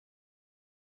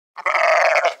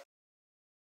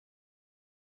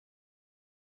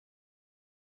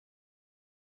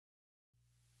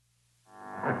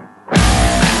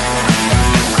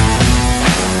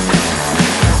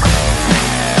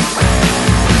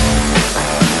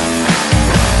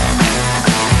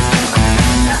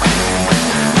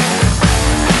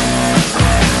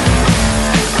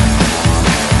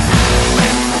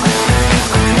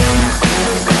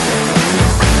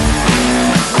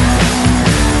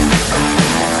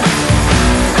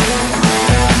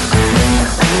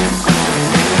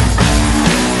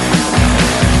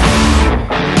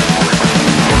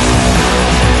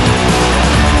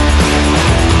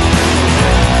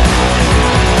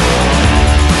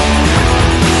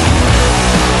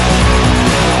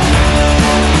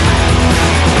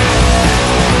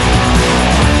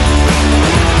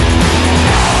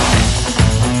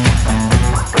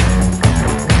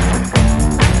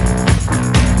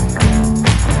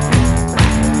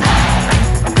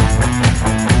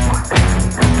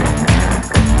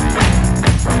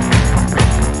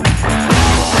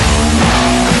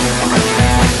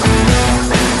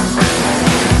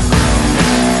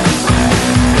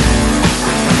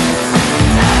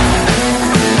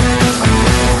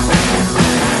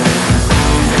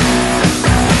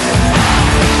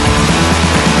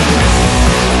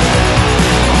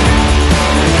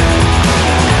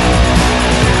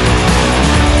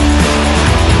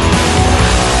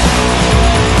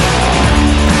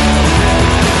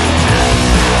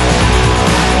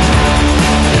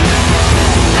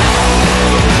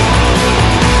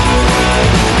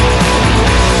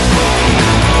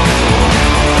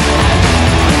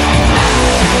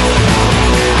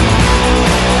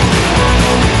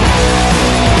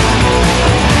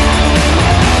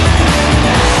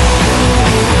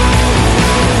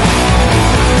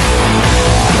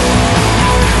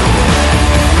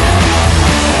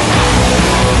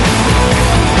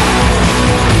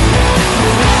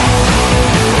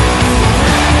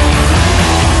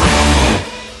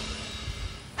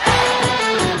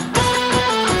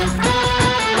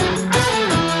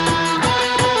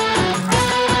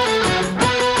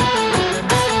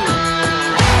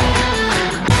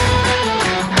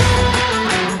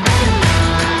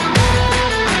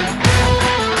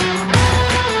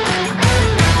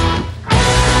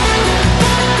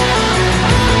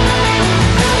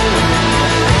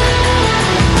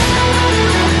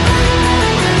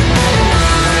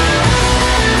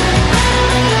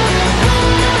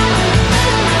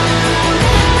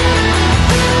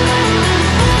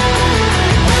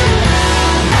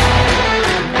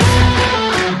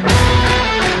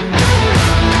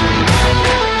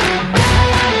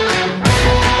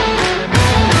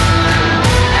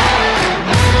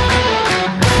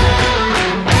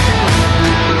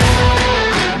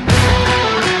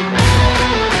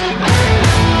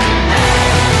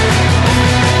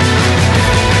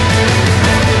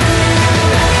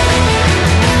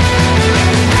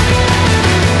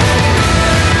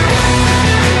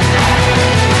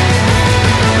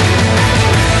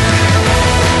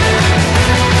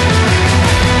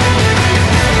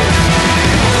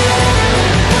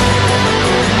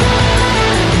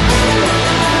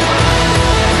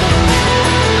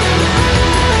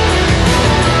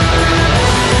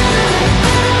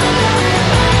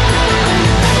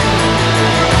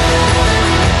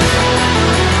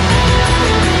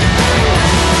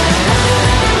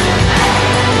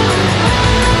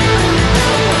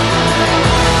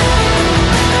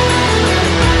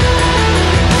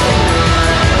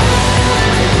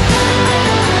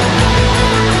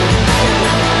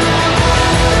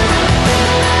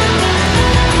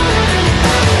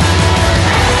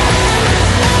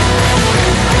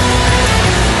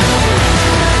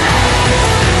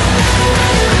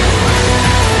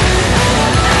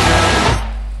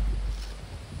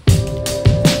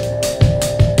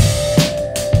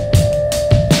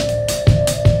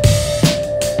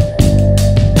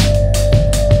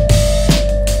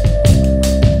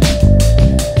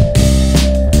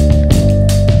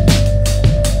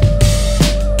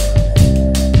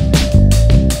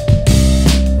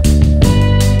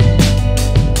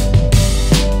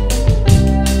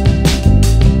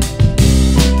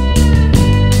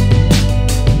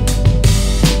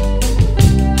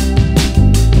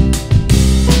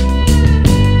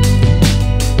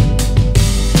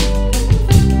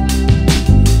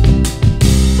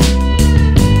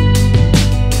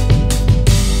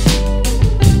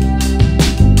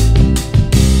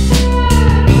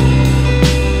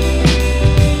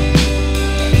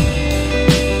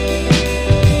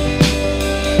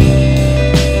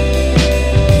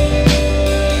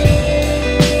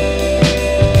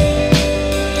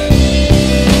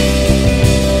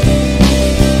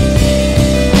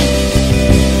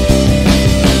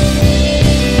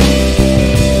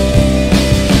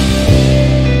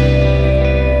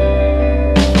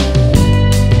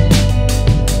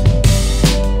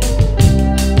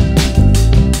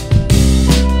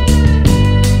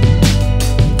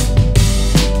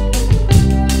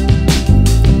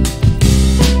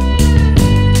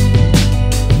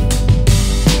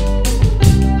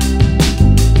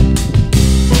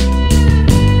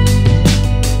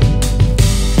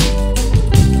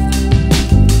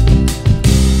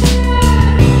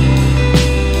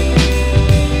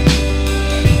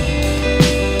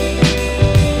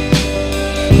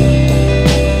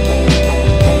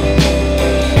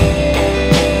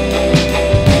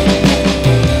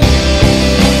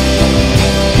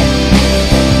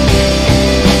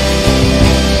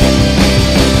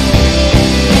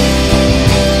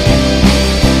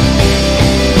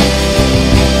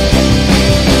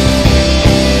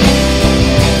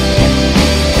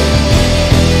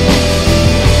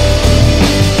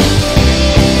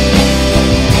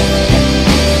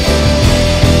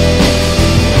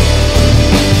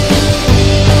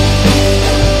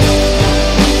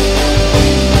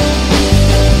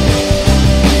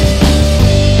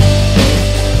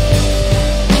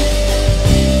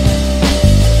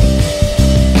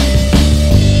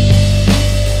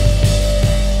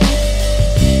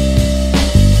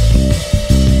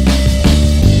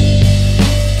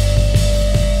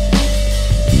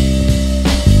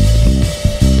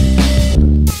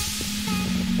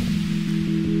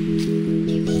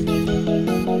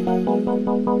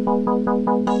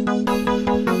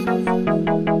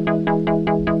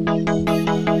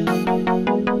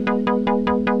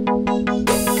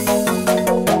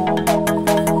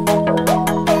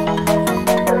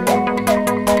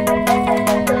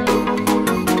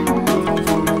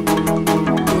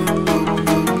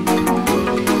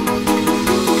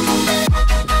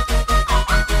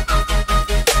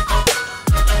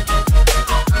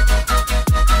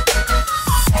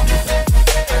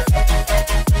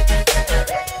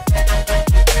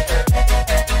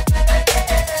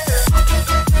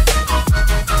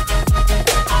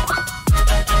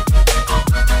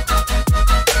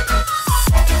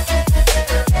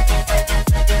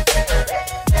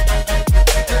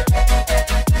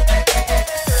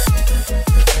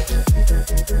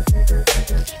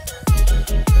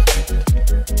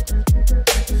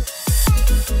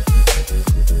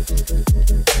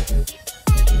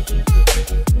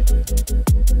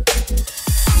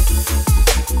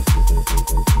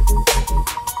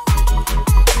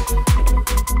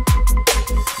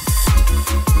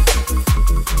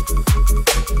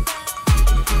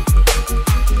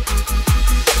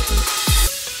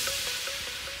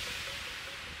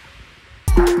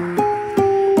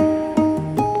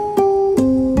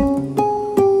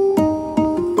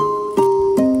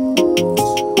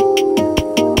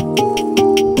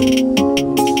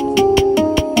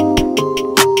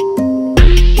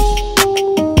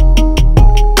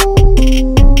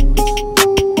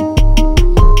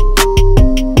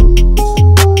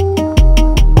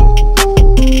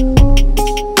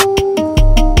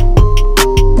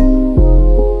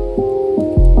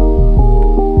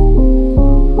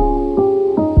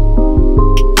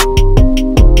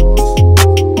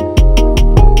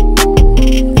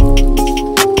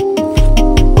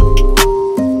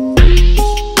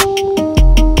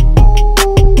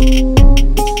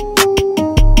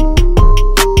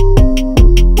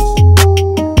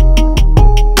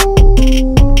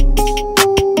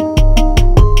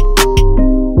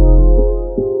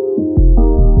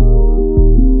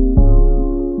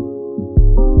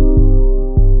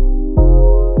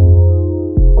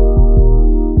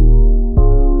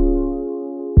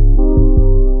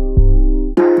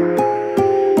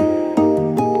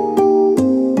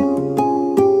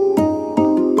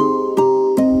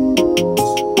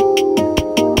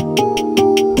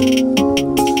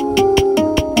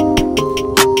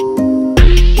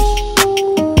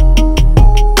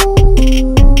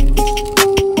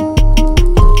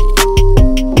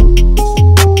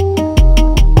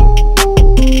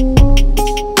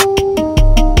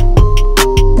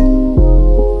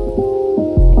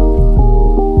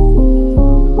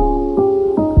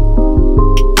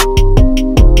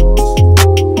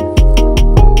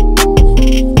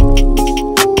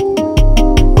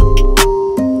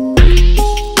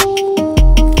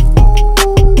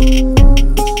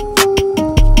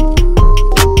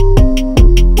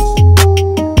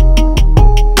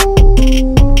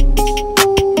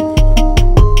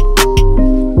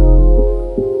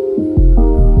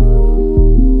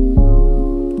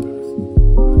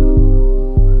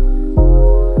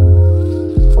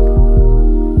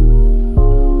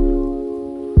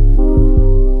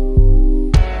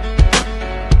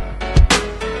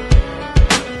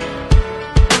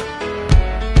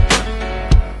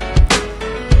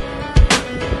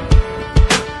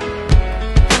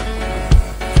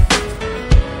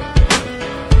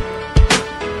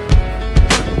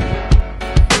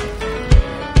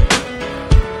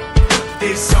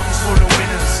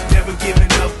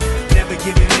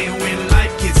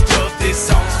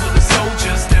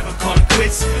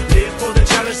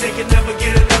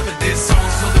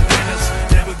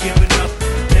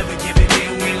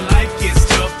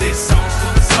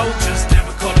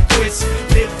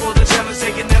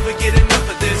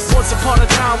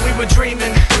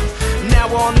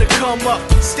come up,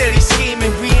 steady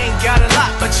scheming. We ain't got a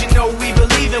lot, but you know we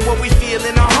believe in what we feel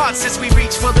in our hearts. As we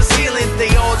reach for the ceiling,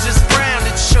 they all just frowned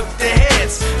and shook their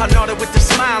heads. I nodded with a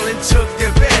smile and took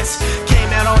their bets. Came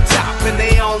out on top and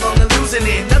they all on the losing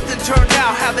end. Nothing turned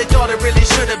out how they thought it really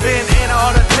should have been. And I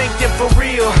ought to thank them for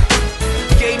real.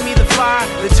 Gave me the fire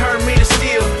that turned me to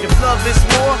steel. If love is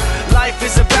war, life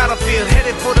is a battlefield.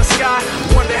 Headed for the sky,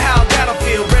 wonder how that'll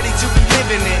feel. Ready to be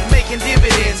living it, making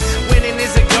dividends. Winning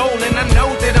is a goal and I know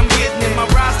that I'm getting it. My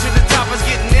rise to the top is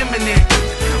getting imminent.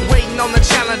 Waiting on the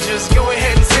challengers, go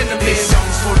ahead and send them in. This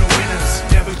song's for the winners,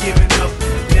 never giving up,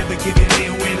 never giving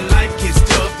in when life gets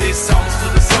tough. This song's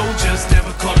for the soldiers, never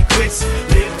calling quits.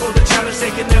 Live for the challenge, they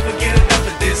can never get enough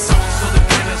of this. Song's for the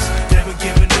winners, never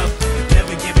giving up,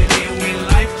 never giving in when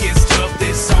life gets tough.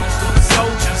 This song's for the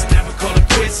soldiers, never calling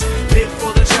quits. Live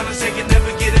for the challenge, they can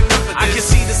never get enough of this. I can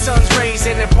see the sun's rays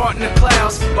and they're parting the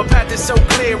clouds. My path is so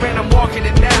clear and I'm walking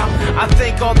it now. I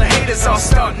think all the haters are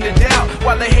starting to doubt.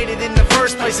 While they hated in the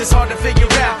first place, it's hard to figure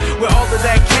out where all of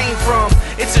that came from.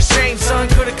 It's a shame, son,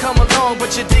 could've come along,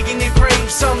 but you're digging your grave.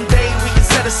 Someday we can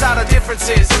set aside our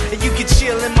differences, and you can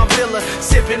chill in my villa,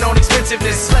 sipping on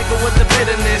expensiveness, let go with the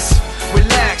bitterness.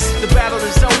 Relax, the battle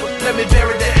is over, let me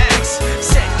bury the axe.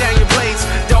 Set down your blades,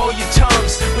 dull your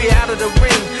tongues, we out of the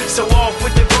ring, so off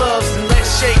with the gloves, and let's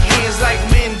shake hands like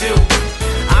men do.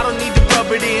 I don't need to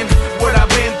rub it in, what I've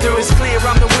been through. It's clear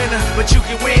I'm the winner, but you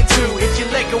can win too if you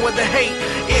let go of the hate.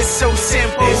 It's so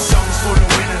simple. It's so